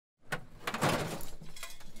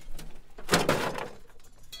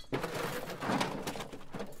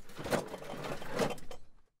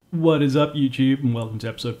What is up, YouTube, and welcome to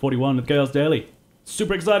episode 41 of Chaos Daily.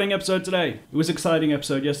 Super exciting episode today. It was an exciting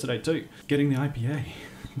episode yesterday too. Getting the IPA.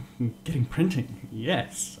 Getting printing.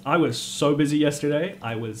 Yes. I was so busy yesterday.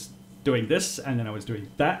 I was doing this, and then I was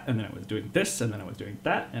doing that, and then I was doing this, and then I was doing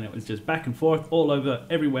that, and it was just back and forth all over,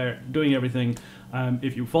 everywhere, doing everything.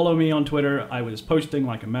 If you follow me on Twitter, I was posting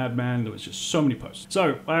like a madman. There was just so many posts.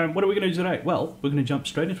 So, what are we going to do today? Well, we're going to jump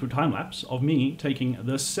straight into a time-lapse of me taking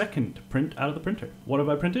the second print out of the printer. What have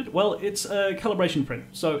I printed? Well, it's a calibration print.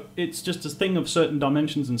 So, it's just a thing of certain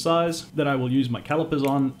dimensions and size that I will use my calipers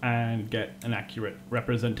on and get an accurate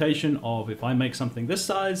representation of if I make something this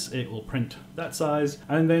size, it will print that size.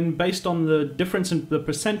 And then based on the difference in the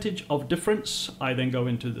percentage of difference, I then go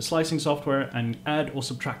into the slicing software and add or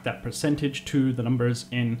subtract that percentage to the numbers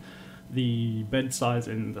in the bed size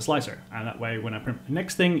in the slicer, and that way when I print the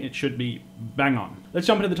next thing it should be bang on. Let's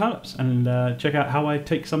jump into the time lapse and check out how I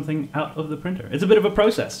take something out of the printer. It's a bit of a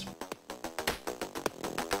process.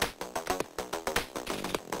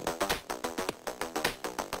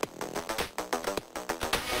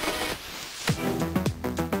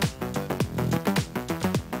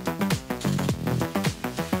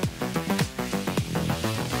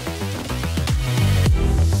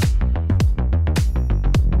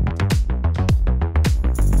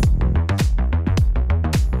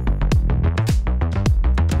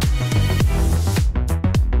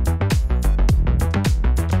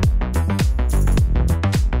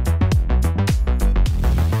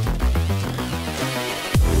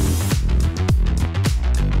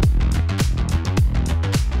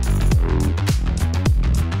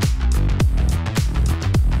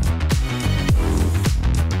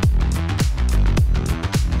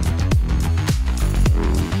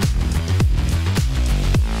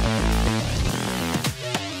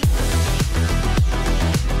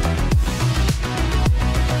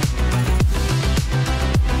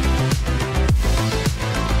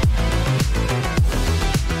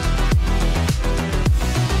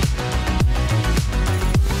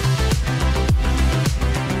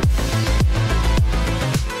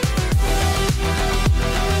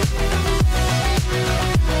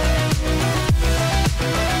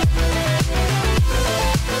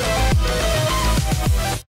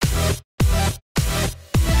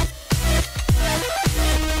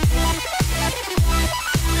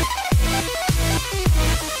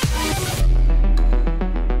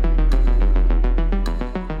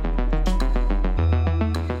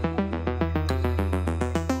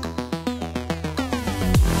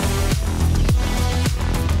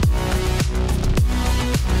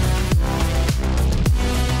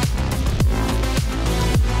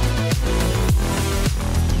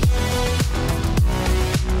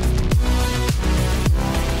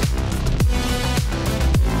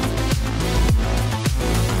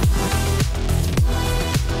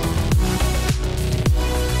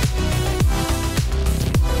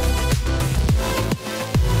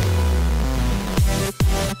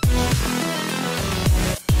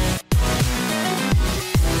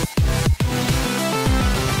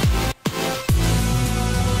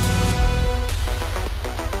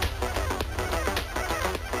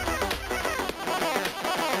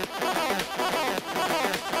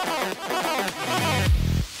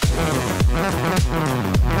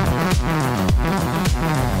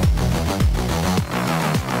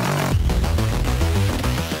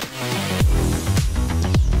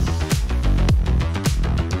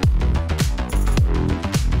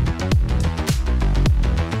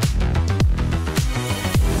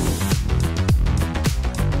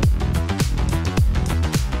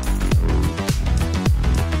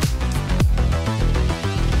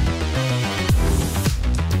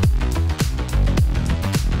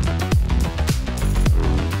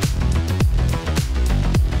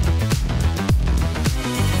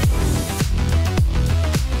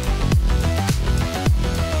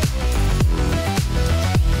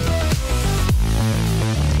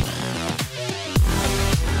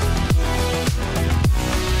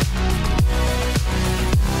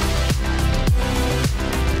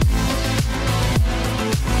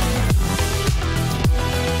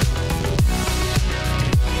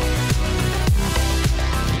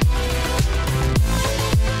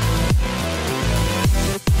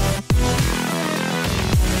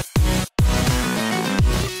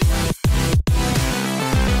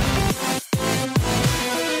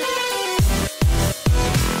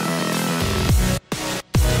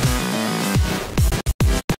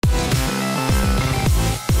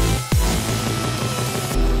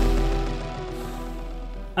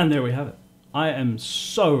 And there we have it. I am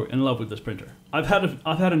so in love with this printer. I've had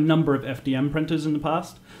a number of FDM printers in the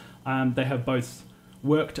past. They have both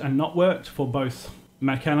worked and not worked for both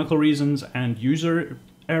mechanical reasons and user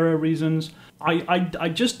error reasons. I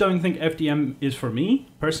just don't think FDM is for me,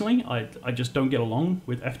 personally. I just don't get along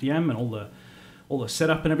with FDM and all the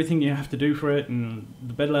setup and everything you have to do for it, and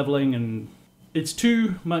the bed leveling, and it's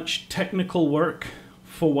too much technical work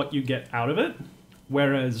for what you get out of it.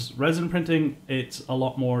 Whereas resin printing, it's a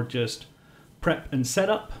lot more just prep and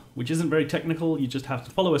setup, which isn't very technical. You just have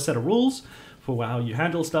to follow a set of rules for how you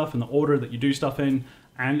handle stuff and the order that you do stuff in,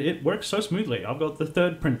 and it works so smoothly. I've got the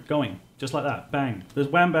third print going, just like that, bang. This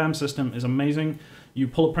wham bam system is amazing. You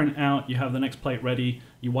pull a print out, you have the next plate ready,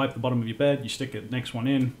 you wipe the bottom of your bed, you stick the next one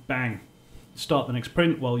in, bang. Start the next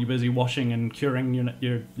print while you're busy washing and curing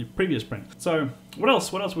your previous print. So what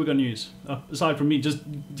else are we going to use? Aside from me just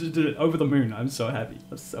over the moon. I'm so happy.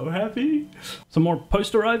 I'm so happy. Some more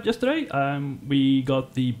post arrived yesterday. We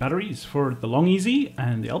got the batteries for the Long Easy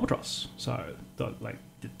and the Albatross. So I'm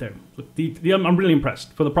really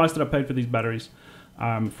impressed. For the price that I paid for these batteries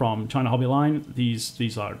from China Hobby Line,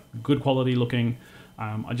 these are good quality looking.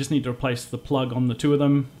 I just need to replace the plug on the two of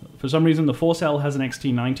them. For some reason, the 4-cell has an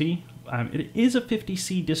XT90. It is a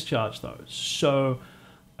 50C discharge though, so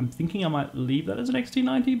I'm thinking I might leave that as an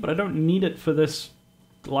XT90, but I don't need it for this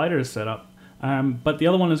glider setup. But the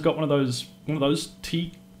other one has got one of those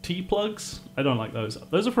T plugs. I don't like those.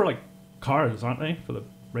 Those are for like cars, aren't they? For the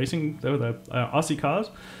racing, they're the RC cars.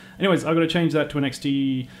 Anyways, I've got to change that to an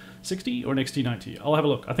XT60 or an XT90. I'll have a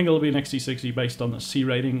look. I think it'll be an XT60 based on the C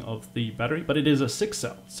rating of the battery, but it is a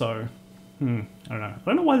 6-cell, so I don't know. I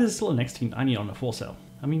don't know why there's still an XT90 on a 4-cell.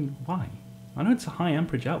 I mean, why? I know it's a high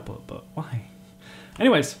amperage output, but why?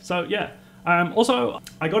 Anyways, so yeah. Also,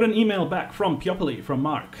 I got an email back from Peopoly, from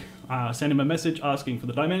Mark. Sent him a message asking for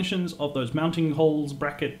the dimensions of those mounting holes,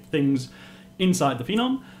 bracket things inside the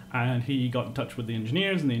Phenom. And he got in touch with the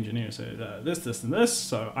engineers, and the engineer said this, and this.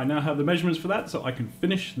 So I now have the measurements for that, so I can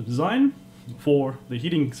finish the design for the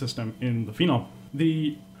heating system in the Phenom.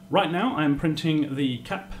 Right now, I'm printing the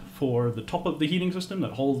cap for the top of the heating system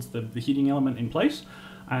that holds the heating element in place.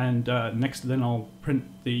 And next then I'll print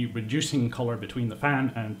the reducing collar between the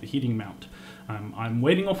fan and the heating mount. I'm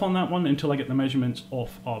waiting off on that one until I get the measurements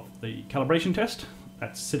off of the calibration test.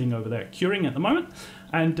 That's sitting over there curing at the moment.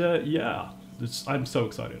 And yeah, I'm so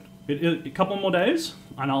excited. A couple more days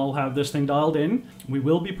and I'll have this thing dialed in. We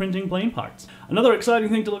will be printing plane parts. Another exciting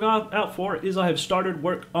thing to look out for is I have started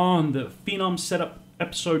work on the Phenom setup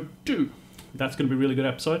episode 2. That's going to be a really good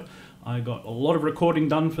episode. I got a lot of recording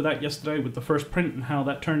done for that yesterday with the first print and how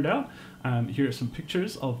that turned out. Here are some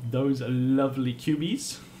pictures of those lovely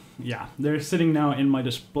cubies. Yeah, they're sitting now in my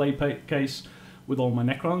display case with all my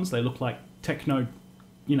Microns. They look like techno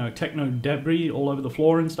debris all over the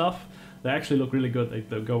floor and stuff. They actually look really good.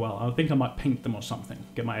 They'll go well. I think I might paint them or something.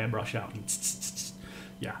 Get my airbrush out.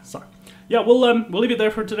 Yeah, so yeah, we'll leave it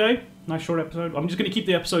there for today. Nice short episode. I'm just going to keep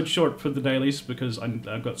the episode short for the dailies because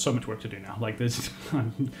I've got so much work to do now. Like this,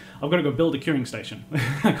 I've got to go build a curing station.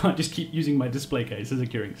 I can't just keep using my display case as a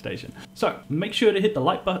curing station. So make sure to hit the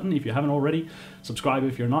like button if you haven't already. Subscribe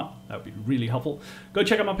if you're not. That would be really helpful. Go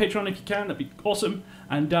check out my Patreon if you can. That'd be awesome.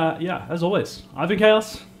 And yeah, as always, I've been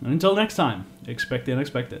Chaos. And until next time, expect the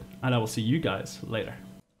unexpected. And I will see you guys later.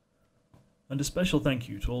 And a special thank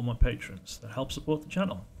you to all my patrons that help support the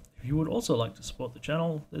channel. If you would also like to support the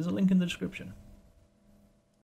channel, there's a link in the description.